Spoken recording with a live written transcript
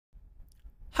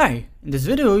Hi, in this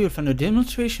video you'll find a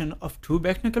demonstration of two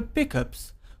bare knuckle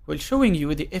pickups while showing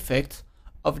you the effects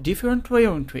of different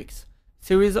wiring tricks,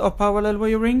 series or parallel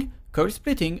wiring, coil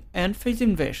splitting and phase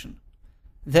inversion.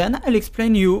 Then I'll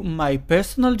explain you my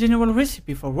personal general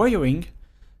recipe for wiring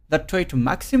that try to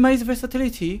maximize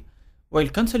versatility while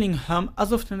cancelling hum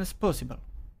as often as possible.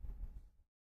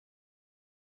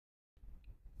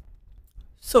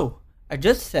 So, I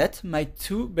just set my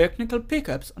two bare knuckle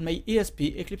pickups on my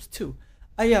ESP Eclipse 2.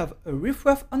 I have a Riff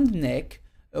Raff on the neck,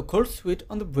 a coil switch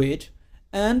on the bridge,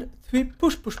 and 3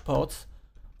 push-push ports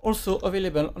also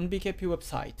available on BKP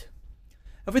website.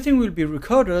 Everything will be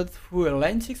recorded through a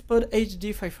Line 6 POD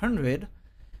HD500,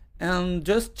 and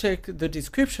just check the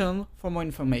description for more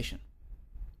information.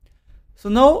 So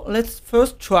now let's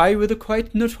first try with a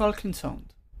quite neutral clean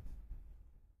sound.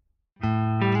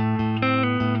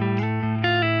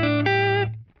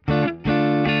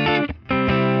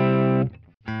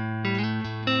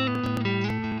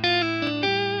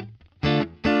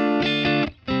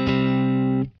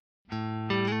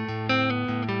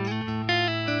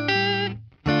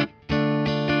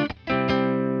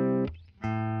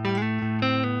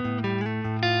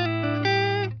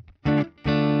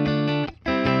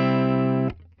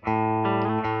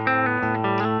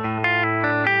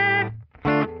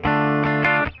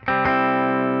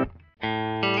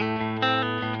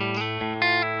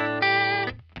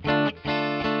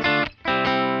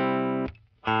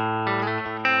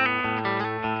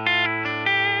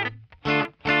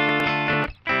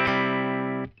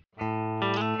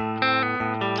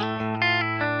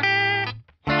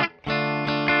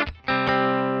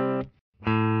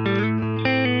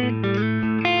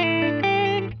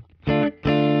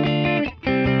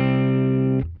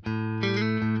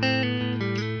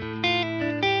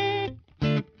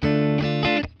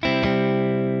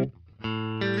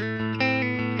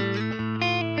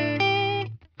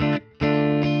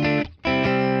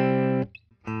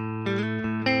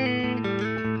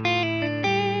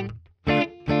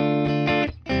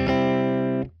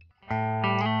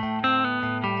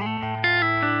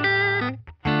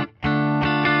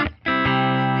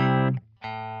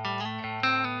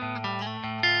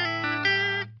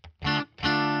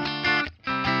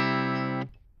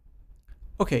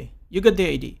 Okay, you got the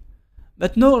idea.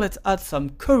 But now let's add some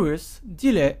chorus,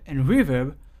 delay and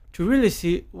reverb to really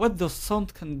see what those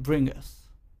sounds can bring us.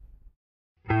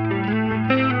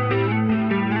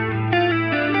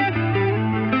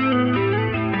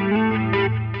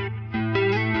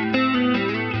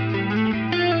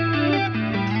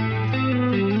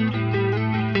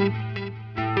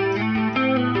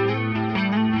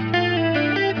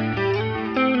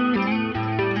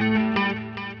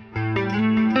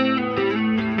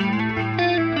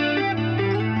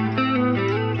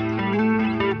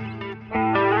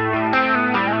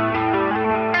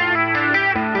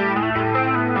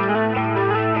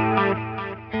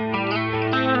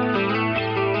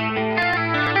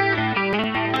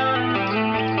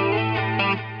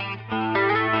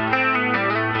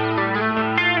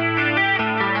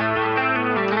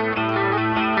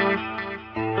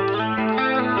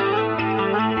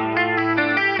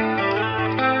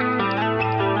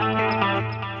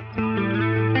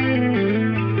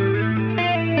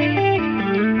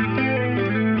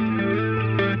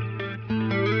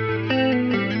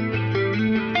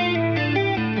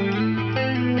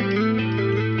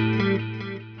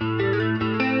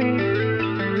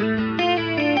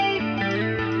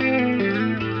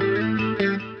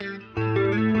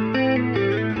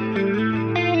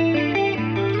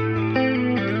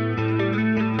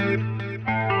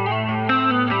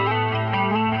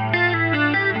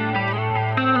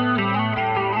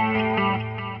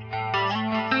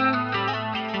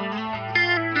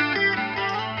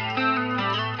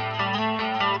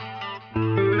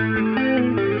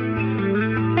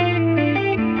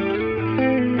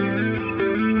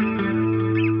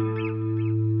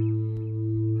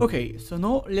 Okay, so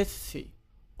now let's see,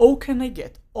 how can I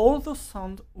get all those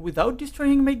sounds without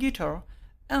destroying my guitar,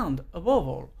 and above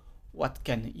all, what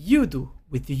can you do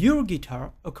with your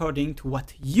guitar according to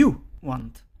what you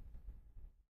want?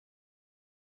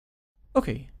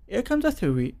 Okay, here comes the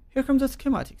theory, here comes the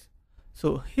schematics.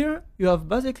 So here you have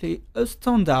basically a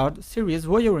standard series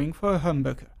wiring for a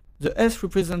humbucker. The S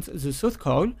represents the south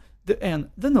coil, the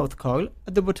N the north coil,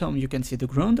 at the bottom you can see the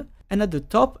ground, and at the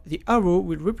top the arrow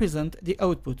will represent the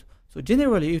output, so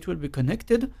generally it will be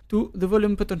connected to the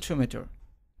volume potentiometer.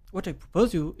 What I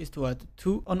propose you is to add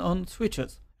two on-on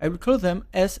switches. I will call them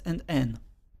S and N.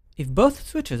 If both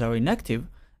switches are inactive,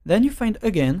 then you find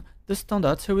again the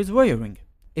standard series wiring.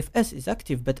 If S is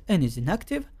active but N is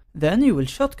inactive, then you will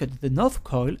shortcut the north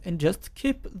coil and just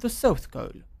keep the south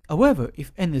coil. However,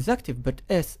 if N is active but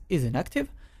S is inactive,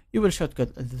 you will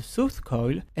shortcut the south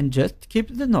coil and just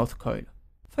keep the north coil.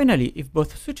 Finally, if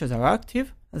both switches are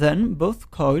active, then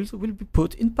both coils will be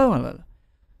put in parallel.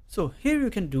 So here you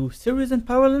can do series and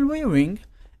parallel wiring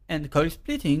and coil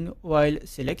splitting while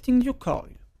selecting your coil.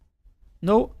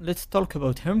 Now let's talk talk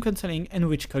about hum cancelling and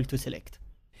which coil to select.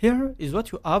 Here is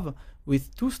what you have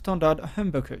with two standard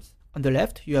humbuckers. On the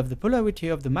left you have the polarity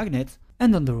of the magnets,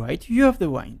 and on the right you have the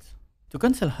winds. To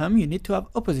cancel hum you need to have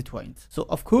opposite winds. So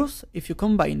of course, if you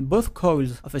combine both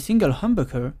coils of a single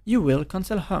humbucker, you will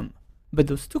cancel hum. But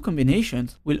those two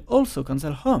combinations will also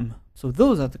cancel hum. So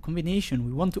those are the combinations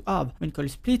we want to have when coil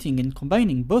splitting and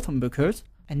combining both humbuckers,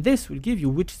 and this will give you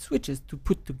which switches to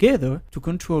put together to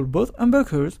control both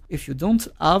humbuckers if you don't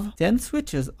have 10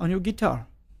 switches on your guitar.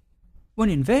 When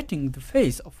inverting the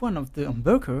phase of one of the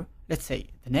humbucker, let's say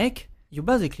the neck, you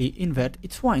basically invert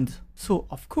its winds. So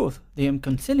of course the hum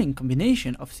cancelling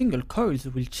combination of single coils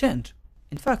will change.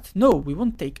 In fact, no, we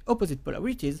won't take opposite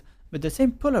polarities, but the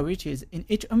same polarities in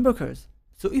each humbuckers.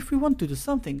 So if we want to do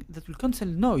something that will cancel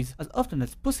noise as often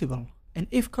as possible, and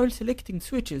if coil selecting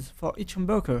switches for each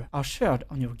humbucker are shared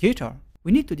on your guitar,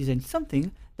 we need to design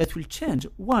something that will change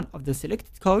one of the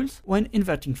selected coils when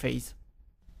inverting phase.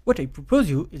 What I propose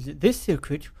you is this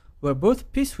circuit where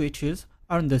both P switches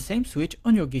are on the same switch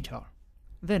on your guitar.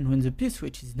 Then when the P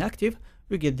switch is inactive,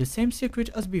 we get the same circuit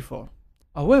as before.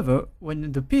 However,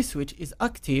 when the P switch is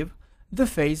active, the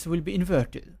phase will be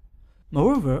inverted.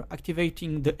 Moreover,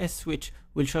 activating the S switch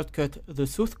will shortcut the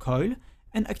south coil,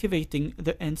 and activating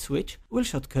the N switch will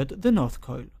shortcut the north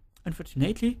coil.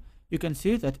 Unfortunately, you can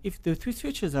see that if the three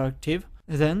switches are active,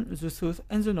 then the south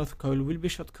and the north coil will be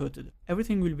shortcutted.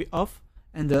 Everything will be off,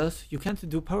 and thus you can't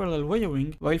do parallel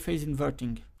wiring while phase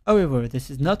inverting. However, this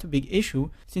is not a big issue,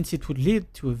 since it would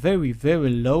lead to a very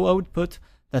low output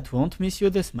that won't miss you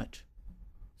this much.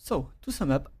 So, to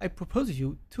sum up, I propose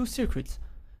you two circuits.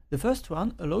 The first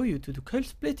one allows you to do coil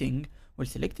splitting while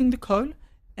selecting the coil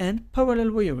and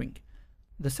parallel wiring.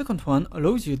 The second one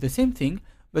allows you the same thing,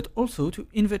 but also to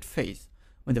invert phase.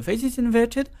 When the phase is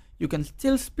inverted, you can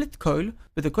still split coil,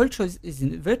 but the coil choice is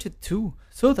inverted too,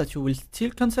 so that you will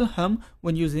still cancel hum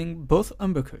when using both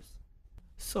humbuckers.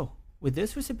 So, with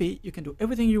this recipe, you can do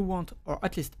everything you want, or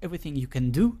at least everything you can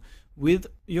do, with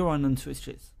your unknown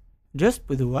switches. Just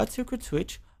put the right circuit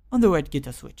switch on the right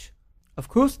guitar switch. Of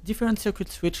course, different circuit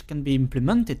switches can be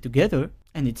implemented together,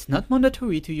 and it's not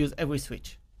mandatory to use every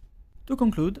switch. To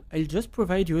conclude, I'll just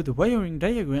provide you the wiring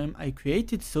diagram I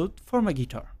created for my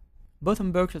guitar. Both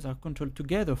humbuckers are controlled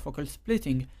together for coil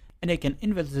splitting, and I can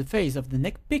invert the phase of the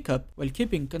neck pickup while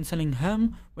keeping cancelling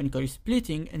hum when coil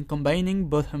splitting and combining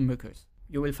both humbuckers.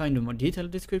 You will find a more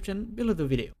detailed description below the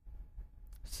video.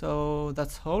 So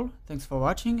that's all, thanks for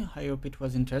watching, I hope it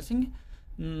was interesting.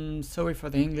 Sorry for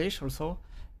the English also,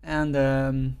 and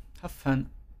have fun.